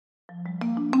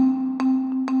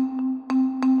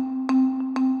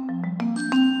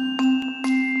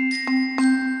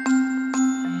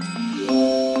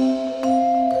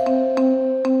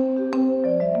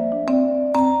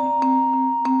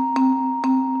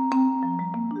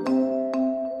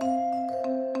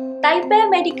Taipei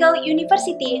Medical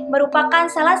University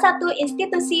merupakan salah satu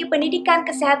institusi pendidikan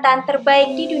kesehatan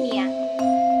terbaik di dunia.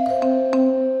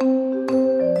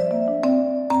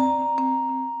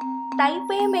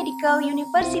 Taipei Medical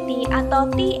University atau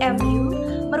TMU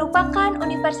merupakan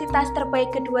universitas terbaik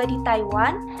kedua di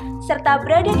Taiwan, serta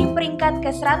berada di peringkat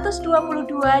ke-122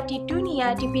 di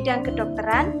dunia di bidang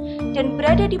kedokteran, dan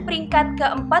berada di peringkat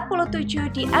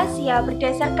ke-47 di Asia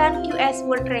berdasarkan US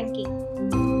World Ranking.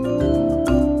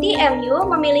 TMU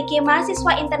memiliki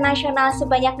mahasiswa internasional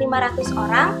sebanyak 500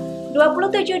 orang,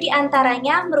 27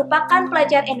 diantaranya merupakan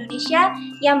pelajar Indonesia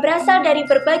yang berasal dari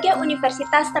berbagai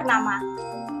universitas ternama.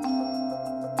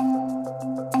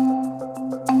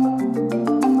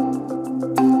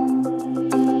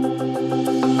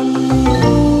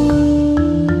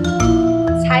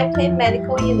 Taipei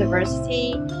Medical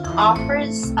University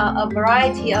offers a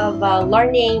variety of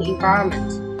learning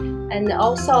environments, and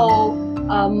also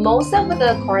most of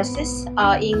the courses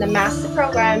in the master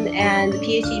program and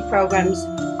PhD programs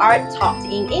are taught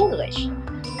in English.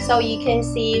 So you can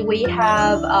see we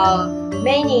have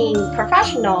many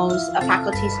professionals,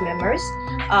 faculty members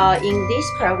in these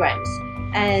programs,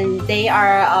 and they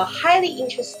are highly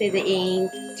interested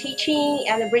in teaching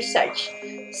and research.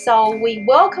 So we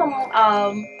welcome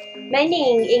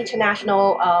many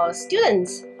international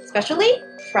students, especially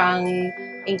from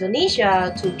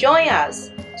Indonesia, to join us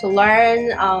to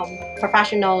learn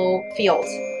professional fields.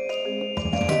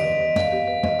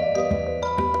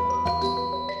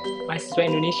 Mahasiswa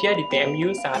Indonesia di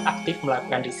TMU sangat aktif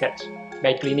melakukan research,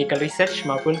 baik clinical research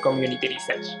maupun community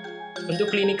research.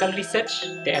 Untuk clinical research,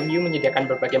 TMU menyediakan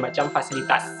berbagai macam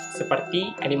fasilitas,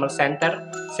 seperti animal center,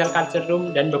 cell culture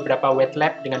room, dan beberapa wet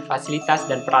lab dengan fasilitas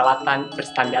dan peralatan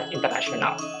berstandar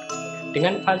internasional.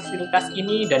 Dengan fasilitas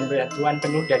ini dan bantuan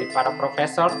penuh dari para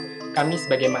profesor, kami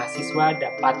sebagai mahasiswa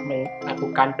dapat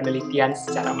melakukan penelitian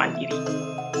secara mandiri.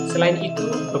 Selain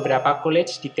itu, beberapa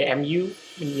college di TMU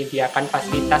menyediakan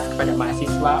fasilitas kepada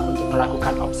mahasiswa untuk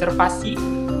melakukan observasi,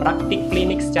 praktik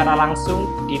klinik secara langsung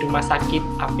di rumah sakit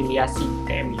afiliasi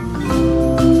TMU.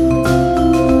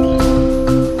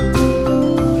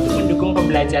 Untuk mendukung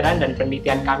pembelajaran dan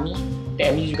penelitian kami,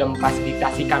 TMU juga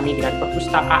memfasilitasi kami dengan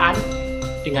perpustakaan,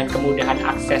 dengan kemudahan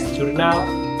akses jurnal,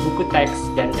 buku teks,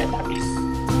 dan database.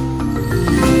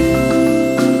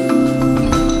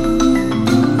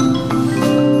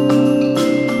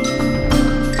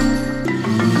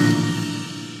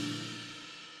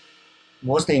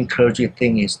 Most encouraging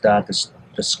thing is that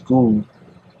the school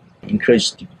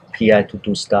encourages the PI to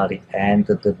do study, and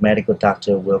the medical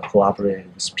doctor will cooperate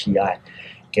with PI,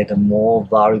 get a more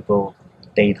valuable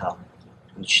data,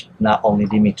 which not only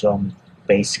limits on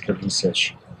basic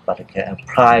research, but can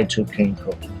apply to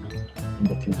clinical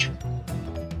in the future.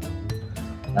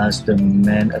 That's the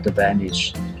main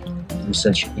advantage.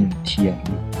 Research in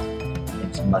TMU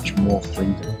is much more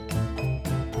freedom.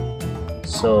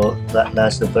 So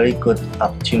that's a very good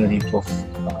opportunity for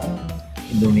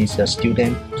Indonesian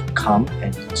students to come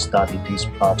and study this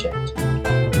project.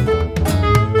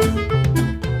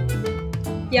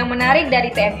 Yang menarik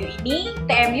dari TMU ini,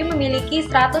 TMU memiliki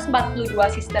 142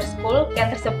 sister school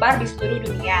yang tersebar di seluruh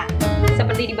dunia,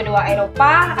 seperti di benua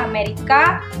Eropa,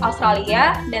 Amerika,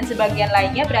 Australia, dan sebagian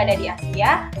lainnya berada di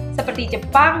Asia, seperti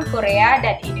Jepang, Korea,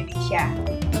 dan Indonesia.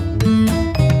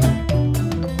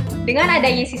 Dengan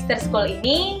adanya sister school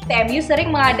ini, TMU sering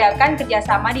mengadakan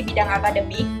kerjasama di bidang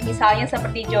akademik, misalnya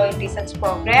seperti joint research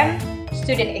program,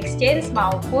 student exchange,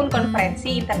 maupun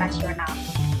konferensi internasional.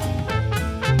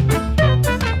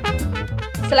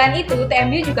 Selain itu,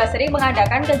 TMU juga sering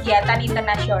mengadakan kegiatan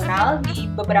internasional di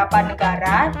beberapa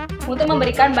negara untuk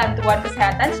memberikan bantuan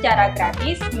kesehatan secara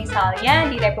gratis,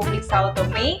 misalnya di Republik Sao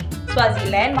Tome,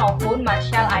 Swaziland, maupun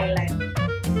Marshall Island.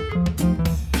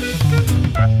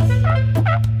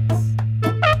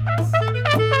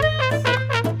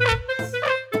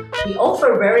 We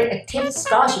offer very active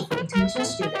scholarship for international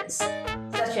students,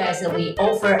 such as we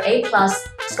offer A+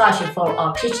 scholarship for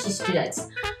our PhD students,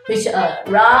 which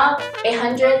around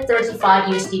 $835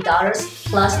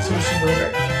 plus tuition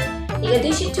waiver. In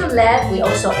addition to that, we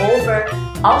also offer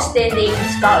outstanding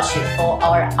scholarship for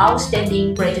our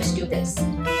outstanding graduate students.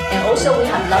 And also we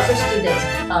have lots of students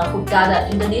who got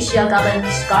an Indonesia government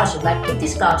scholarship, like 50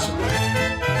 scholarship.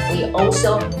 We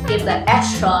also give the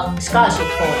extra scholarship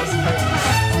for these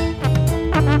persons.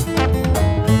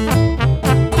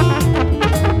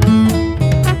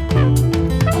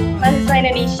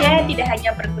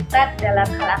 hanya berkutat dalam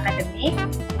hal akademik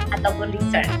ataupun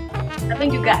research,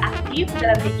 tapi juga aktif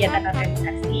dalam kegiatan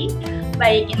organisasi,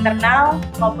 baik internal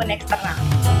maupun eksternal.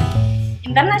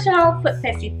 International Food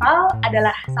Festival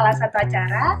adalah salah satu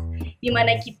acara di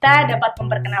mana kita dapat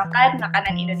memperkenalkan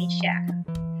makanan Indonesia.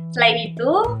 Selain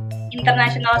itu,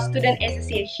 International Student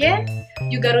Association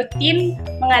juga rutin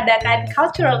mengadakan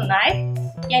Cultural Night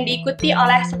yang diikuti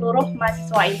oleh seluruh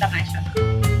mahasiswa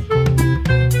internasional.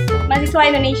 Mahasiswa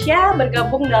Indonesia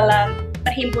bergabung dalam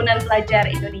Perhimpunan Pelajar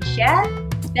Indonesia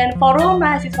dan Forum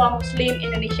Mahasiswa Muslim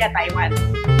Indonesia Taiwan.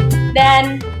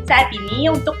 Dan saat ini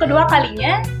untuk kedua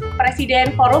kalinya,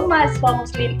 Presiden Forum Mahasiswa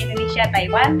Muslim Indonesia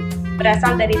Taiwan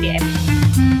berasal dari DMU.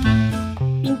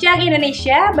 Bincang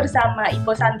Indonesia bersama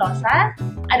Ibu Santosa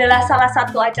adalah salah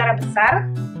satu acara besar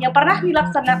yang pernah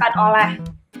dilaksanakan oleh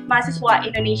mahasiswa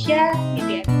Indonesia di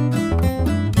DMU.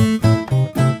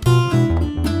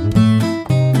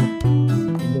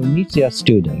 Indonesia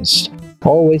students,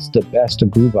 always the best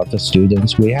group of the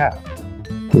students we have.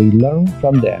 We learn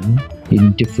from them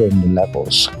in different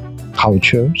levels,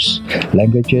 cultures,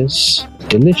 languages,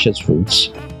 delicious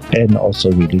foods, and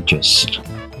also religious.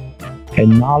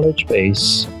 And knowledge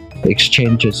base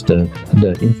exchanges the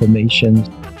information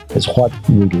is what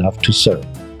we love to serve.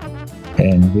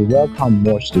 And we welcome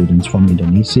more students from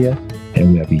Indonesia,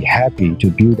 and we'll be happy to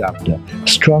build up the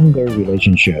stronger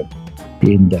relationship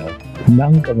in the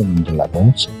non-government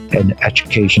levels and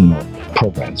educational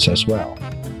programs as well.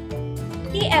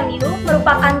 TMU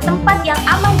merupakan tempat yang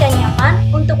aman dan nyaman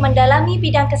untuk mendalami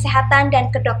bidang kesehatan dan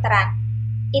kedokteran.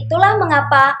 Itulah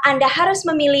mengapa Anda harus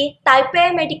memilih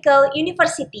Taipei Medical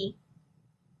University.